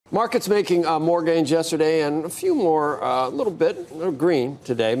Markets making more gains yesterday and a few more, a little green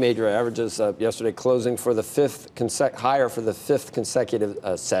today. Major averages yesterday closing for the higher for the fifth consecutive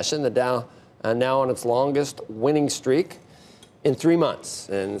session. The Dow now on its longest winning streak in 3 months.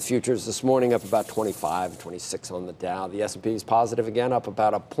 And futures this morning up about 25, 26 on the Dow. The S&P is positive again, up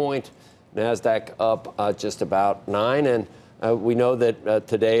about a point. NASDAQ up just about 9. And we know that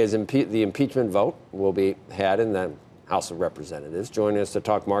today is the impeachment vote will be had in the House of Representatives. Joining us to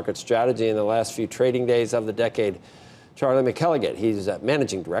talk market strategy in the last few trading days of the decade, Charlie McElligott. He's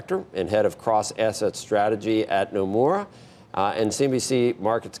Managing Director and Head of Cross-Asset Strategy at Nomura, and CNBC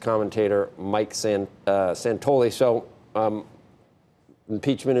Markets commentator Mike Santoli. So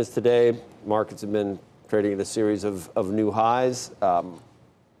impeachment is today. Markets have been trading at a series of new highs. How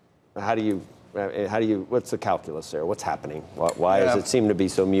do you, what's the calculus there? What's happening? Why does it seem to be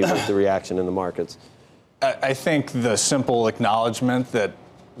so muted, the reaction in the markets? I think the simple acknowledgement that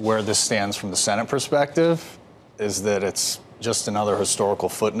where this stands from the Senate perspective is that it's just another historical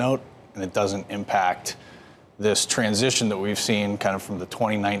footnote, and it doesn't impact this transition that we've seen kind of from the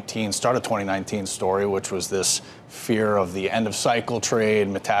start of 2019 story, which was this fear of the end of cycle trade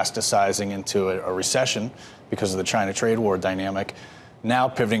metastasizing into a recession because of the China trade war dynamic. Now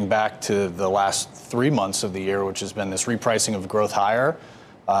pivoting back to the last 3 months of the year, which has been this repricing of growth higher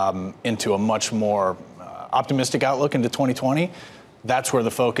into a much more optimistic outlook into 2020, that's where the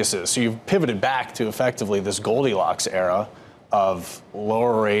focus is. So you've pivoted back to effectively this Goldilocks era of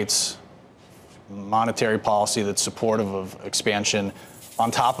lower rates, monetary policy that's supportive of expansion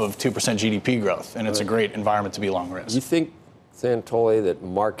on top of 2% GDP growth. And it's a great environment to be long risk. You think, Santoli, that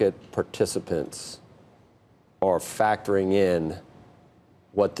market participants are factoring in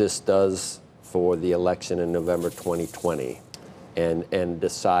what this does for the election in November 2020? And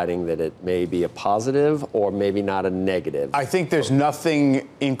deciding that it may be a positive or maybe not a negative? I think there's nothing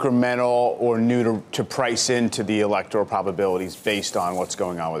incremental or new to price into the electoral probabilities based on what's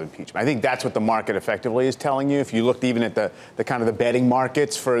going on with impeachment. I think that's what the market effectively is telling you. If you looked even at the kind of the betting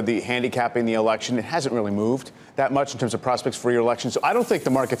markets for the handicapping the election, it hasn't really moved that much in terms of prospects for your election. So I don't think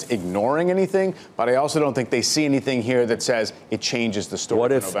the market's ignoring anything, but I also don't think they see anything here that says it changes the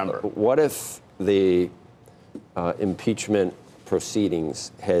story in November. What if the impeachment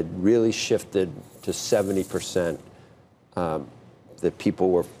proceedings had really shifted to 70% that people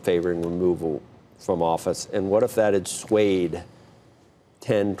were favoring removal from office? And what if that had swayed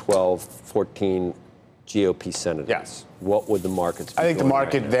 10, 12, 14 GOP senators? Yes. What would the markets be? I think the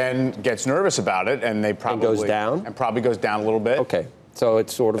market then gets nervous about it, and they probably goes down? And probably goes down a little bit. Okay. So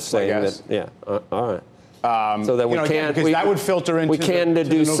it's sort of saying that, yeah, all right. So that we can, because that would filter into we can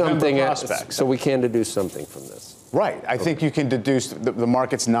deduce something. Prospects. So we can deduce something from this. Right. I think you can deduce the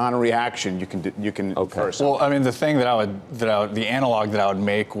market's non-reaction. You can infer something. Well, I mean, the thing the analog that I would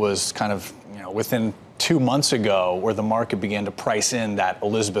make was kind of, within 2 months ago, where the market began to price in that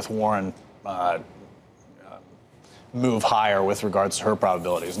Elizabeth Warren move higher with regards to her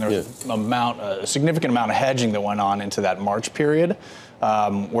probabilities. And there was a significant amount of hedging that went on into that March period,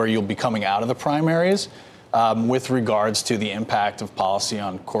 where you'll be coming out of the primaries, with regards to the impact of policy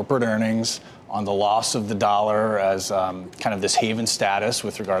on corporate earnings, on the loss of the dollar as kind of this haven status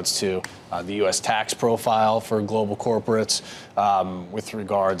with regards to the U.S. tax profile for global corporates, with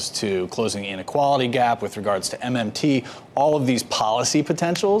regards to closing the inequality gap, with regards to MMT, all of these policy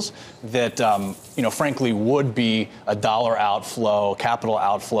potentials that, frankly, would be a dollar outflow, capital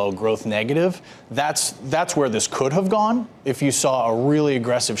outflow, growth negative. That's where this could have gone if you saw a really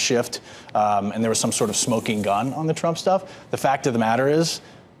aggressive shift and there was some sort of smoking gun on the Trump stuff. The fact of the matter is,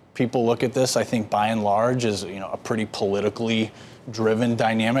 people look at this, I think, by and large, as a pretty politically driven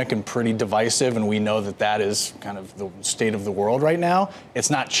dynamic and pretty divisive, and we know that that is kind of the state of the world right now. It's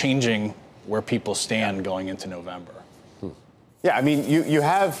not changing where people stand going into November. Yeah, I mean, you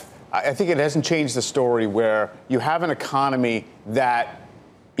have, I think it hasn't changed the story where you have an economy that,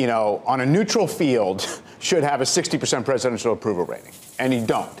 on a neutral field should have a 60% presidential approval rating, and you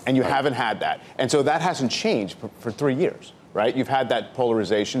don't, and you haven't had that. And so that hasn't changed for 3 years. Right? You've had that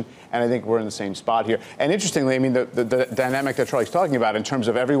polarization, and I think we're in the same spot here. And interestingly, I mean, the dynamic that Charlie's talking about in terms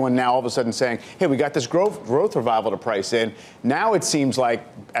of everyone now all of a sudden saying, hey, we got this growth revival to price in. Now it seems like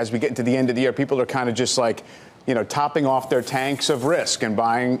as we get into the end of the year, people are kind of just like, topping off their tanks of risk and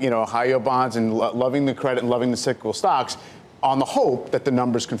buying, high-yield bonds and loving the credit and loving the cyclical stocks on the hope that the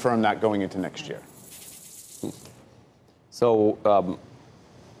numbers confirm that going into next year. So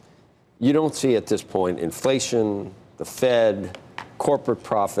you don't see at this point inflation, the Fed, corporate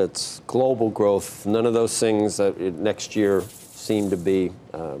profits, global growth, none of those things next year seem to be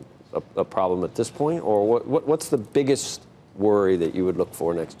a problem at this point? Or what's the biggest worry that you would look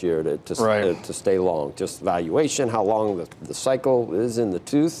for next year to stay long? Just valuation, how long the cycle is in the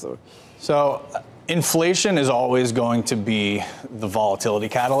tooth? Or? So inflation is always going to be the volatility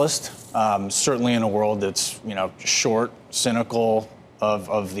catalyst. Certainly in a world that's short, cynical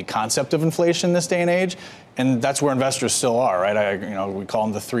of the concept of inflation this day and age, and that's where investors still are, right? We call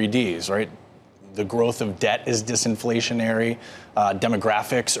them the 3Ds, right? The growth of debt is disinflationary,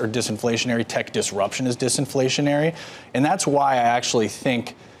 demographics are disinflationary, tech disruption is disinflationary, and that's why I actually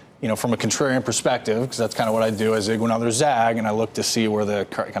think, from a contrarian perspective, because that's kind of what I do, I zig when others zag, and I look to see where the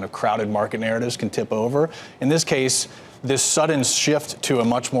kind of crowded market narratives can tip over. In this case, this sudden shift to a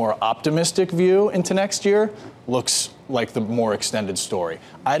much more optimistic view into next year looks like the more extended story.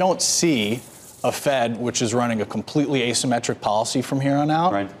 I don't see a Fed which is running a completely asymmetric policy from here on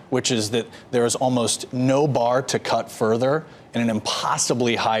out, which is that there is almost no bar to cut further and an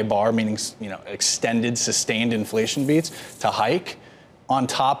impossibly high bar, meaning extended, sustained inflation beats to hike, on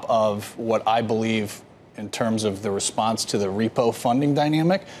top of what I believe in terms of the response to the repo funding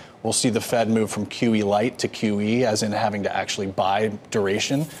dynamic. We'll see the Fed move from QE light to QE, as in having to actually buy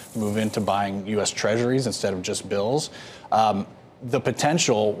duration, move into buying U.S. Treasuries instead of just bills. The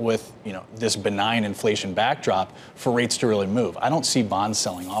potential with this benign inflation backdrop for rates to really move. I don't see bonds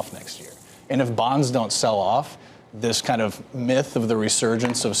selling off next year. And if bonds don't sell off, this kind of myth of the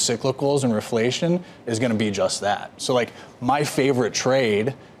resurgence of cyclicals and reflation is going to be just that. So my favorite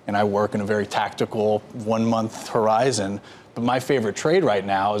trade, and I work in a very tactical 1 month horizon, but my favorite trade right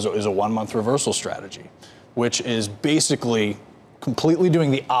now is a 1 month reversal strategy, which is basically completely doing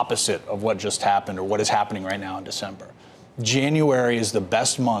the opposite of what just happened or what is happening right now in December. January is the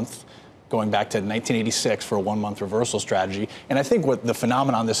best month going back to 1986 for a 1 month reversal strategy. And I think what the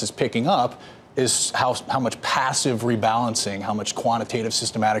phenomenon this is picking up is how much passive rebalancing, how much quantitative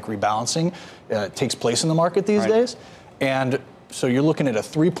systematic rebalancing takes place in the market these days. And so you're looking at a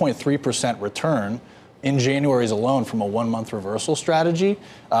 3.3% return in January's alone from a 1 month reversal strategy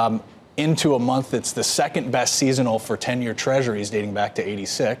into a month that's the second best seasonal for 10-year treasuries dating back to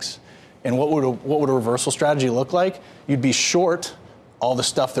 86. And what would a reversal strategy look like? You'd be short all the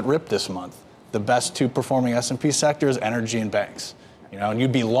stuff that ripped this month. The best two performing S&P sectors, energy and banks. And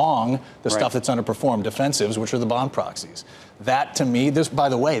you'd be long the stuff that's underperformed, defensives, which are the bond proxies. That, to me, by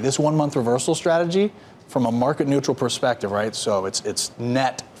the way, this 1 month reversal strategy, from a market neutral perspective, right? So it's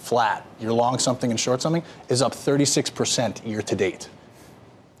net flat. You're long something and short something, is up 36% year to date,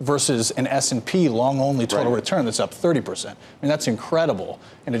 versus an S&P long-only total return that's up 30%. I mean, that's incredible.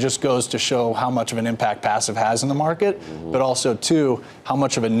 And it just goes to show how much of an impact passive has in the market, but also, too, how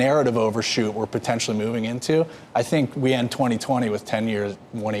much of a narrative overshoot we're potentially moving into. I think we end 2020 with 10 years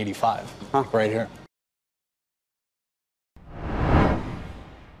 185 right here.